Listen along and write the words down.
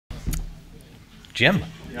Jim.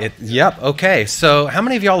 Yep, okay. So how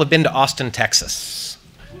many of y'all have been to Austin, Texas?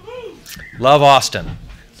 Love Austin.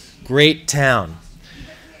 Great town.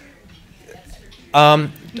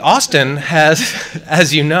 Austin has,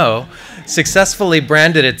 as you know, successfully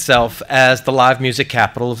branded itself as the live music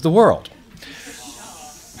capital of the world.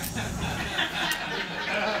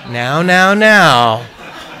 Now.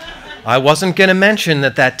 I wasn't going to mention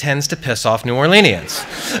that tends to piss off New Orleanians.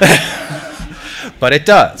 But it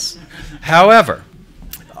does. However,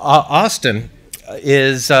 Austin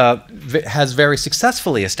has very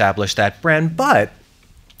successfully established that brand, but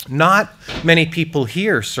not many people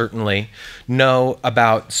here certainly know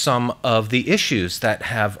about some of the issues that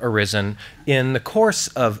have arisen in the course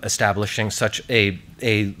of establishing such a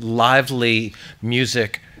lively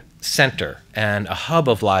music center and a hub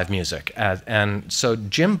of live music. And so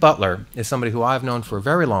Jim Butler is somebody who I've known for a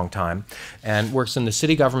very long time and works in the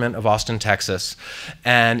city government of Austin, Texas,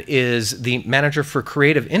 and is the manager for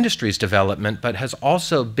creative industries development, but has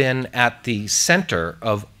also been at the center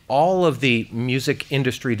of all of the music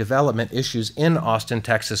industry development issues in Austin,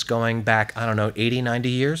 Texas, going back, I don't know, 80, 90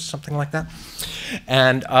 years, something like that.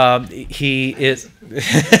 And he is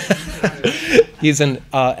he's an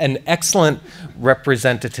excellent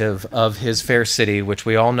representative of his fair city, which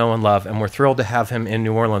we all know and love, and we're thrilled to have him in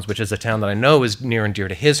New Orleans, which is a town that I know is near and dear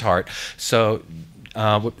to his heart. So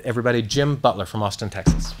everybody, Jim Butler from Austin,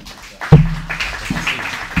 Texas.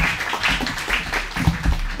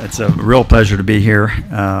 It's a real pleasure to be here.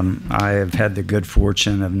 I have had the good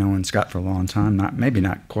fortune of knowing Scott for a long time, maybe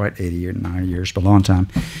not quite 80 or 90 years, but a long time.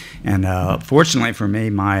 And fortunately for me,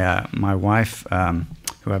 my wife,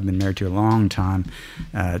 who I've been married to a long time,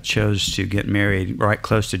 chose to get married right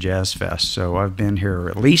close to Jazz Fest. So I've been here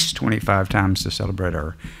at least 25 times to celebrate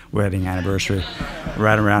our wedding anniversary,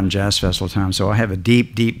 right around Jazz Festival time. So I have a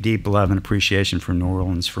deep, deep, deep love and appreciation for New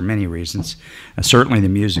Orleans for many reasons. Certainly the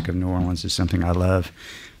music of New Orleans is something I love,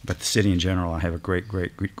 but the city in general I have a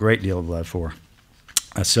great deal of love for.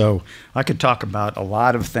 So I could talk about a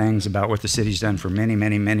lot of things about what the city's done for many,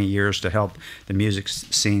 many, many years to help the music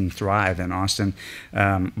scene thrive in Austin.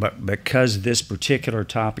 But because this particular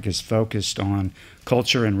topic is focused on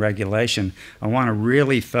culture and regulation, I want to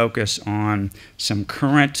really focus on some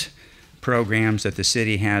current programs that the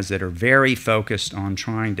city has that are very focused on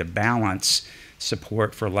trying to balance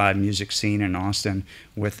support for live music scene in Austin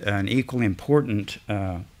with an equally important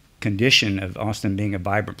condition of Austin being a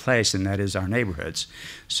vibrant place, and that is our neighborhoods.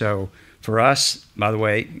 So for us, by the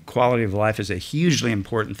way, quality of life is a hugely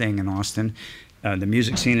important thing in Austin. The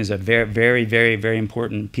music scene is a very, very, very, very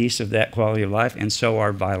important piece of that quality of life, and so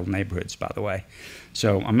are vital neighborhoods, by the way.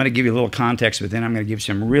 So I'm going to give you a little context, but then I'm going to give you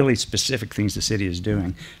some really specific things the city is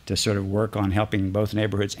doing to sort of work on helping both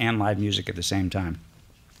neighborhoods and live music at the same time.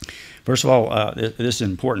 First of all, this is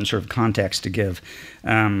an important sort of context to give.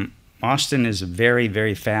 Austin is very,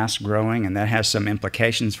 very fast growing, and that has some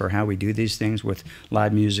implications for how we do these things with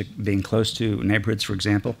live music being close to neighborhoods, for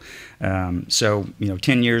example. So,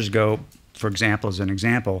 10 years ago, for example, as an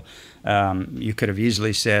example, you could have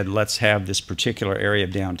easily said, let's have this particular area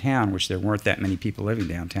of downtown, which there weren't that many people living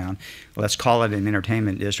downtown. Let's call it an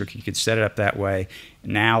entertainment district. You could set it up that way.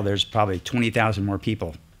 Now there's probably 20,000 more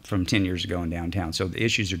people from 10 years ago in downtown. So the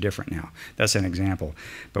issues are different now. That's an example.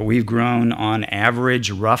 But we've grown on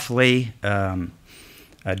average roughly a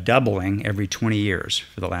doubling every 20 years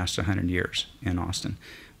for the last 100 years in Austin.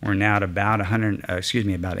 We're now at about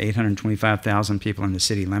 825,000 people in the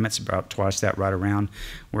city limits, about twice that right around.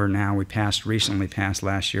 Recently passed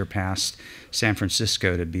last year, passed San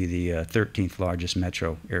Francisco to be the 13th largest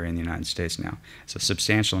metro area in the United States now. It's a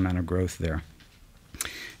substantial amount of growth there.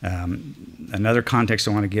 Another context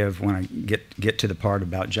I want to give when I get to the part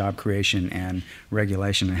about job creation and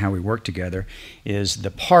regulation and how we work together is the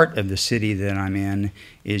part of the city that I'm in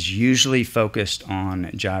is usually focused on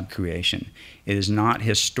job creation. It is not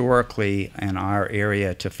historically in our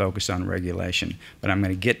area to focus on regulation, but I'm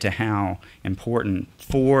going to get to how important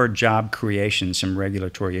for job creation some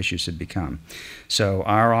regulatory issues have become. So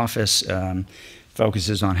our office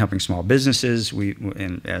focuses on helping small businesses.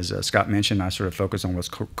 And as Scott mentioned, I sort of focus on what's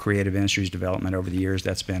creative industries development over the years.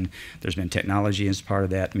 There's been technology as part of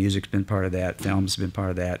that, music's been part of that, film's been part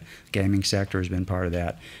of that, gaming sector has been part of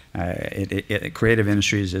that. Creative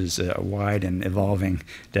industries is a wide and evolving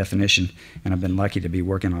definition, and I've been lucky to be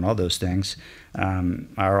working on all those things.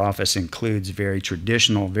 Our office includes very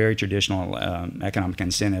traditional economic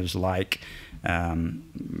incentives like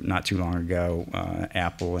Not too long ago,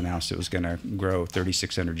 Apple announced it was going to grow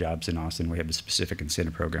 3,600 jobs in Austin. We have a specific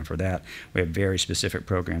incentive program for that. We have very specific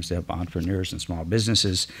programs to help entrepreneurs and small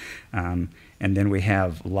businesses. And then we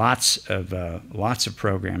have lots of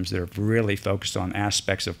programs that are really focused on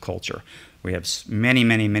aspects of culture. We have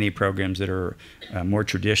many programs that are more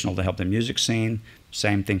traditional to help the music scene.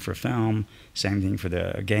 Same thing for film. Same thing for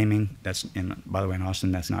the gaming. That's by the way, in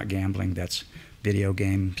Austin, that's not gambling. That's video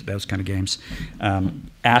games, those kind of games.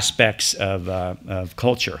 Aspects of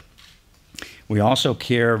culture. We also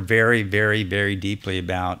care very deeply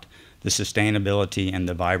about the sustainability and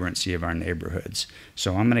the vibrancy of our neighborhoods.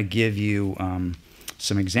 So I'm going to give you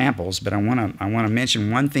some examples, but I want to mention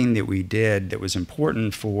one thing that we did that was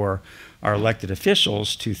important for our elected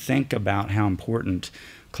officials to think about how important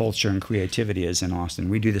culture and creativity is in Austin.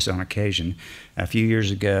 We do this on occasion. A few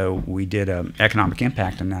years ago, we did an economic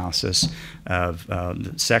impact analysis of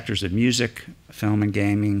the sectors of music, film and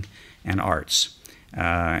gaming, and arts.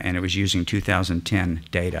 And it was using 2010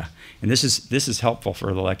 data. And this is helpful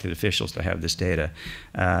for the elected officials to have this data.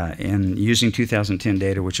 In using 2010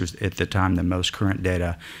 data, which was at the time the most current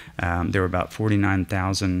data, there were about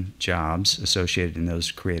 49,000 jobs associated in those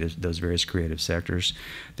various creative sectors.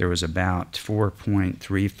 There was about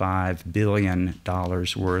 $4.35 billion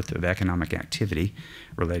worth of economic activity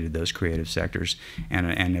related to those creative sectors.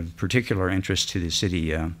 And of particular interest to the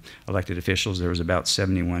city elected officials, there was about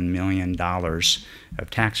 $71 million of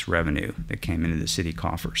tax revenue that came into the city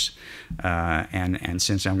coffers. And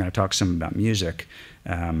since I'm going to talk some about music,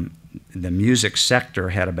 the music sector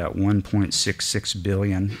had about $1.66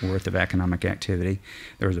 billion worth of economic activity.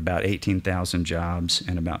 There was about 18,000 jobs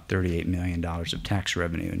and about $38 million of tax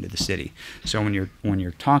revenue into the city. So when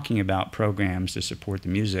you're talking about programs to support the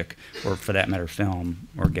music, or for that matter, film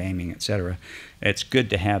or gaming, et cetera, it's good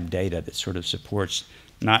to have data that sort of supports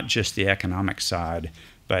not just the economic side,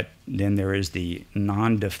 but then there is the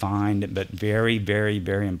non-defined but very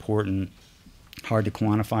important, hard to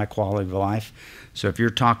quantify quality of life. So if you're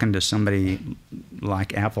talking to somebody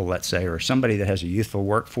like Apple, let's say, or somebody that has a youthful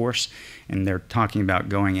workforce, and they're talking about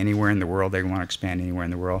going anywhere in the world, they want to expand anywhere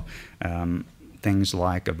in the world, things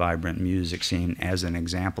like a vibrant music scene, as an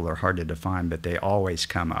example, are hard to define, but they always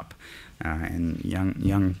come up. And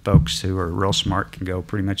young folks who are real smart can go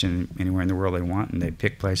pretty much anywhere in the world they want, and they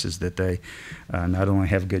pick places that they not only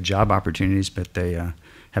have good job opportunities, but they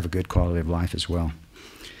have a good quality of life as well.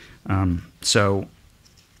 So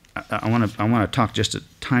I want to talk just a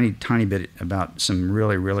tiny bit about some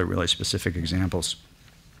really specific examples.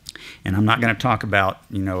 And I'm not going to talk about,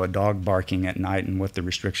 a dog barking at night and what the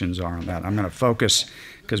restrictions are on that. I'm going to focus,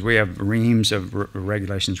 because we have reams of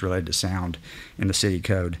regulations related to sound in the city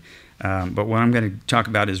code. But what I'm going to talk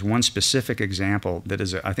about is one specific example that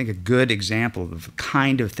is, I think, a good example of the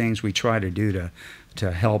kind of things we try to do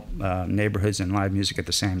to help neighborhoods and live music at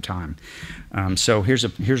the same time. So here's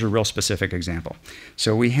a real specific example.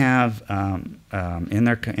 So we have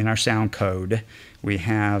in our sound code, we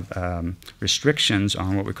have restrictions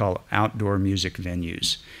on what we call outdoor music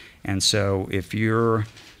venues. And so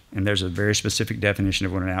and there's a very specific definition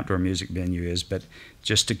of what an outdoor music venue is, but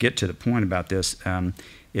just to get to the point about this,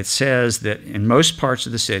 it says that in most parts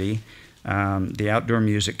of the city, the outdoor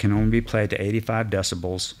music can only be played to 85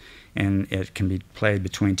 decibels, and it can be played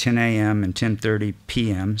between 10 a.m. and 10:30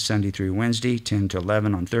 p.m. Sunday through Wednesday, 10 to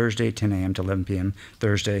 11 on Thursday, 10 a.m. to 11 p.m.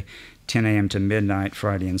 Thursday, 10 a.m. to midnight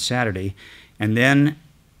Friday and Saturday. And then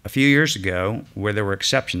a few years ago, where there were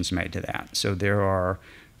exceptions made to that. So there are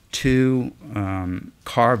two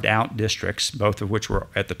carved out districts, both of which were,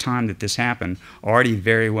 at the time that this happened, already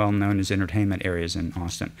very well known as entertainment areas in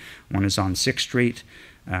Austin. One is on 6th Street,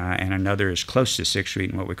 and another is close to 6th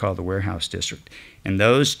Street in what we call the Warehouse District. And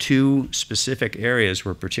those two specific areas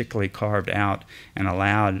were particularly carved out and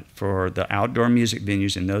allowed for the outdoor music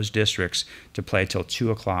venues in those districts to play till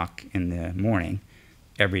 2 o'clock in the morning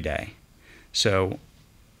every day. So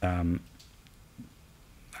I'm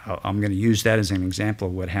going to use that as an example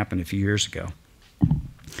of what happened a few years ago.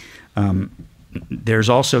 There's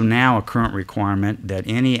also now a current requirement that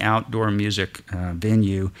any outdoor music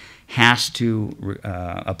venue has to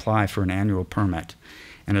apply for an annual permit.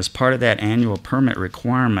 And as part of that annual permit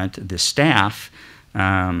requirement, the staff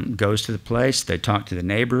goes to the place, they talk to the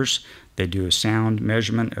neighbors, they do a sound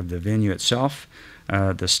measurement of the venue itself.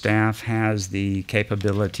 The staff has the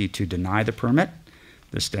capability to deny the permit.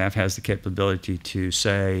 The staff has the capability to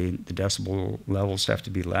say the decibel levels have to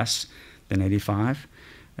be less than 85.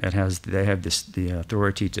 They have the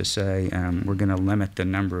authority to say we're going to limit the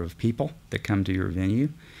number of people that come to your venue,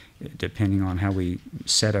 depending on how we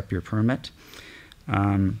set up your permit.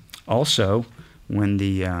 Also, when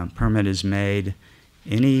the permit is made,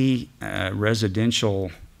 any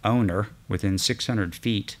residential owner within 600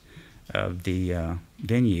 feet of the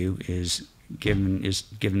venue is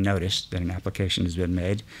given notice that an application has been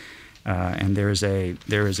made, and there is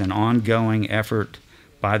an ongoing effort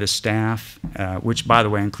by the staff, which, by the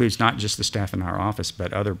way, includes not just the staff in our office,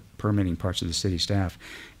 but other permitting parts of the city staff,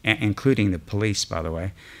 including the police, by the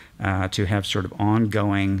way, to have sort of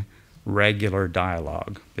ongoing, regular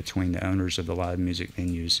dialogue between the owners of the live music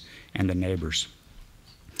venues and the neighbors.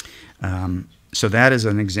 So that is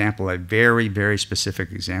an example, a very, very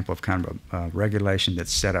specific example of kind of a regulation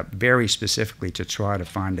that's set up very specifically to try to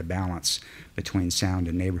find a balance between sound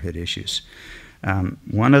and neighborhood issues.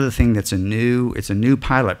 One other thing that's it's a new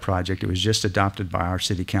pilot project. It was just adopted by our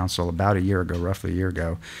city council about a year ago, roughly a year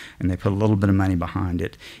ago, and they put a little bit of money behind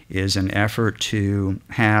it, is an effort to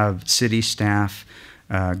have city staff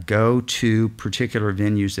go to particular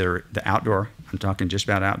venues that are the outdoor, I'm talking just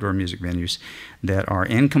about outdoor music venues, that are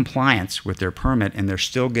in compliance with their permit and they're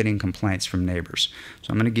still getting complaints from neighbors.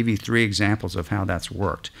 So I'm going to give you 3 examples of how that's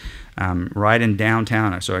worked. Right in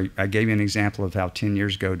downtown, so I gave you an example of how 10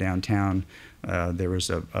 years ago downtown there was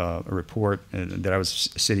a report that I was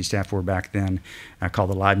city staff for back then called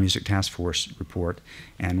the Live Music Task Force report,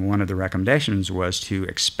 and one of the recommendations was to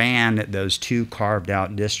expand those 2 carved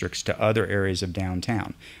out districts to other areas of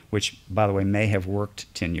downtown, which, by the way, may have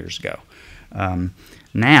worked 10 years ago.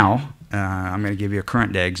 Now, I'm going to give you a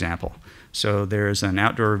current day example. So there's an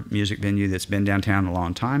outdoor music venue that's been downtown a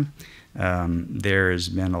long time. There has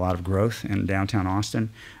been a lot of growth in downtown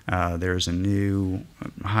Austin. There's a new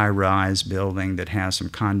high-rise building that has some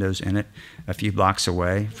condos in it a few blocks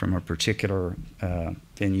away from a particular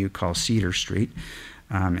venue called Cedar Street.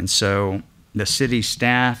 And so the city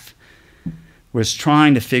staff was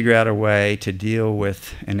trying to figure out a way to deal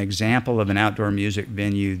with an example of an outdoor music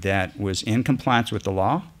venue that was in compliance with the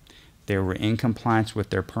law. They were in compliance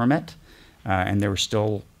with their permit, and they were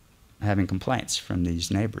still having complaints from these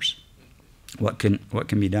neighbors. What can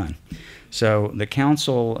be done? So the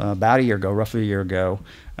council, about a year ago, roughly a year ago,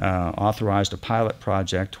 authorized a pilot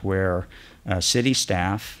project where city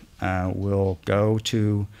staff will go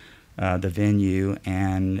to the venue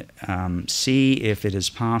and see if it is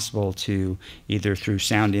possible to, either through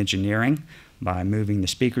sound engineering, by moving the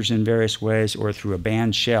speakers in various ways, or through a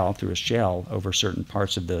band shell, over certain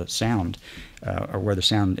parts of the sound, or where the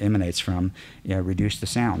sound emanates from, reduce the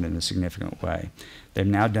sound in a significant way. They've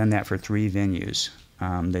now done that for 3 venues.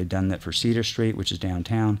 They've done that for Cedar Street, which is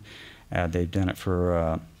downtown. They've done it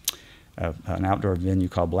for an outdoor venue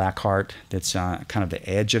called Blackheart that's kind of the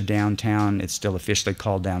edge of downtown. It's still officially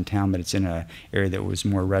called downtown, but it's in an area that was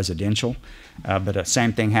more residential. But the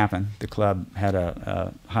same thing happened. The club had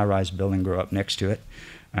a high-rise building grow up next to it.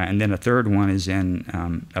 And then a third one is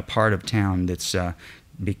in a part of town that's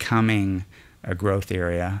becoming a growth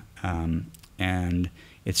area, and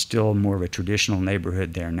it's still more of a traditional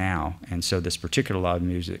neighborhood there now. And so this particular live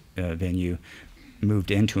music venue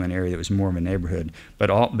moved into an area that was more of a neighborhood.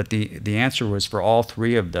 But the answer was, for all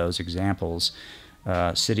 3 of those examples,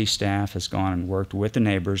 city staff has gone and worked with the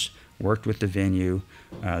neighbors, worked with the venue.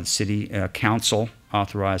 City council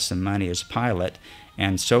authorized some money as pilot,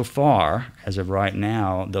 and so far, as of right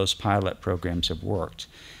now, those pilot programs have worked.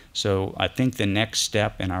 So I think the next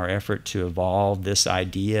step in our effort to evolve this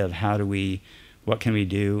idea of what can we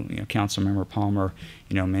do, Councilmember Palmer,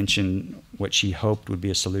 mentioned what she hoped would be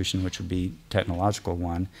a solution, which would be a technological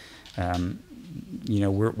one.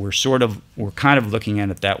 We're kind of looking at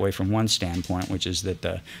it that way from one standpoint, which is that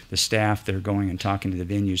the staff that are going and talking to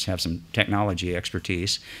the venues have some technology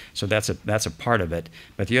expertise. So that's a part of it.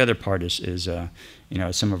 But the other part is as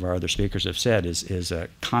some of our other speakers have said, is a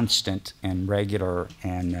constant and regular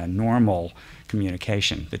and normal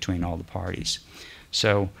communication between all the parties.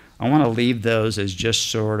 So I want to leave those as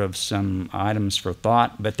just sort of some items for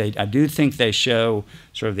thought, but I do think they show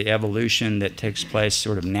sort of the evolution that takes place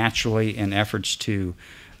sort of naturally in efforts to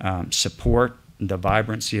support the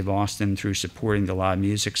vibrancy of Austin through supporting the live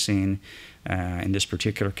music scene. In this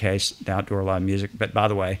particular case, the outdoor live music. But by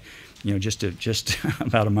the way, just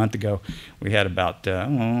about a month ago, we had about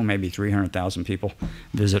maybe 300,000 people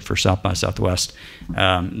visit for South by Southwest.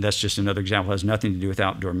 That's just another example. It has nothing to do with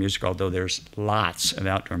outdoor music, although there's lots of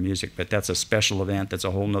outdoor music. But that's a special event. That's a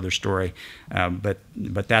whole other story. But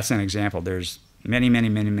that's an example. There's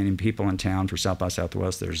many people in town for South by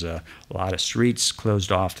Southwest. There's a lot of streets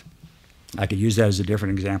closed off. I could use that as a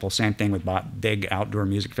different example. Same thing with big outdoor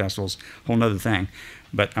music festivals, whole other thing.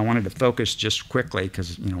 But I wanted to focus just quickly,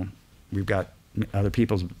 because we've got other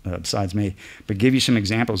people besides me, but give you some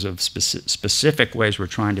examples of specific ways we're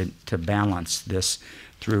trying to balance this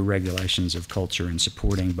through regulations of culture and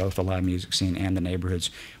supporting both the live music scene and the neighborhoods,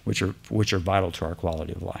 which are vital to our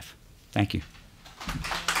quality of life. Thank you.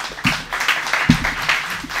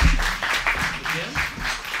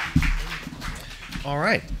 All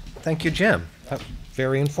right. Thank you, Jim.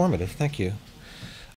 Very informative. Thank you.